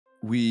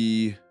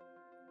we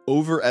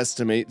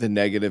overestimate the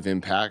negative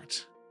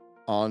impact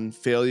on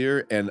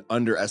failure and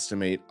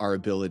underestimate our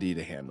ability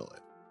to handle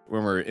it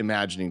when we're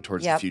imagining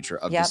towards the future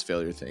of this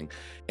failure thing.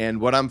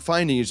 And what I'm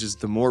finding is just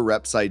the more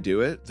reps I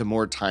do it, the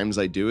more times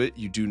I do it,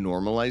 you do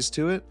normalize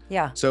to it.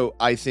 Yeah. So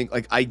I think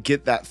like I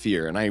get that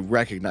fear and I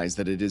recognize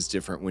that it is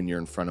different when you're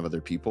in front of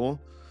other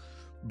people,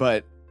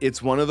 but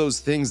it's one of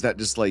those things that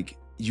just like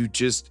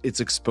it's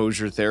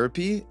exposure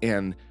therapy,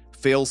 and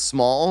fail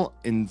small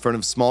in front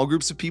of small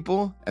groups of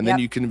people. And then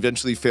you can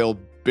eventually fail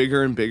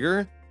bigger and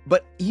bigger.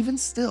 But even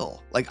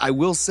still, like I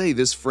will say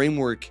this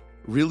framework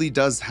really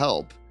does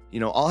help. You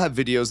know, I'll have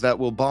videos that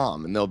will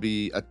bomb and they'll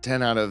be a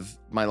 10 out of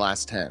my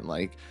last 10.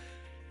 Like,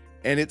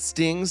 and it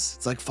stings.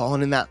 It's like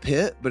falling in that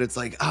pit, but it's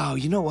like, oh,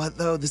 you know what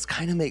though? This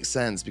kind of makes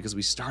sense because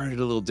we started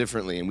a little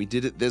differently and we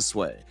did it this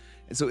way.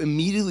 And so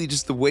immediately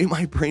just the way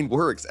my brain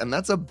works, and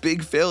that's a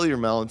big failure,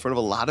 Mel, in front of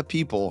a lot of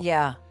people.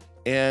 Yeah.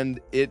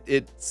 And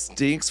it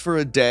stinks for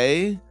a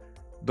day,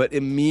 but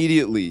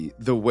immediately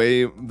the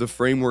way the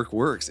framework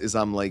works is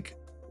I'm like,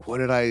 what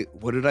did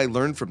I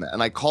learn from that?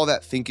 And I call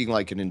that thinking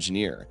like an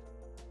engineer.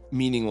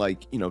 Meaning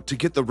like, you know, to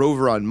get the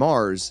rover on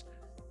Mars,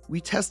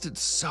 we tested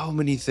so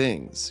many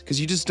things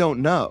because you just don't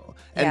know.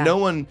 And no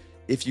one,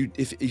 if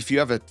you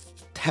have a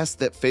test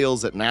that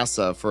fails at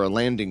NASA for a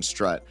landing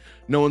strut,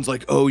 no one's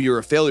like, oh, you're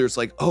a failure. It's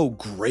like, oh,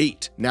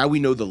 great. Now we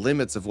know the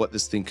limits of what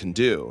this thing can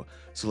do.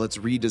 So let's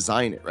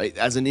redesign it, right?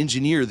 As an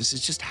engineer, this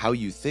is just how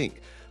you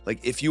think.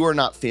 Like if you are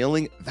not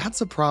failing,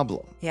 that's a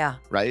problem. Yeah.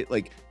 Right?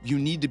 Like you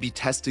need to be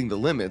testing the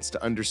limits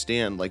to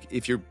understand, like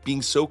if you're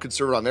being so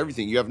conservative on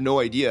everything, you have no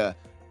idea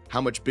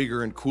how much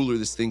bigger and cooler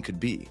this thing could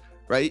be,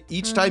 right?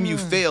 Each time you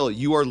fail,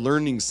 you are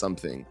learning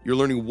something. You're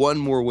learning one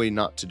more way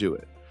not to do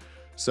it.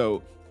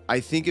 So I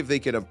think if they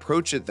could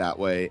approach it that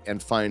way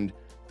and find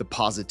the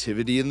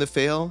positivity in the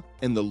fail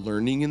and the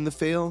learning in the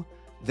fail,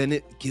 then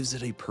it gives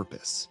it a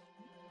purpose.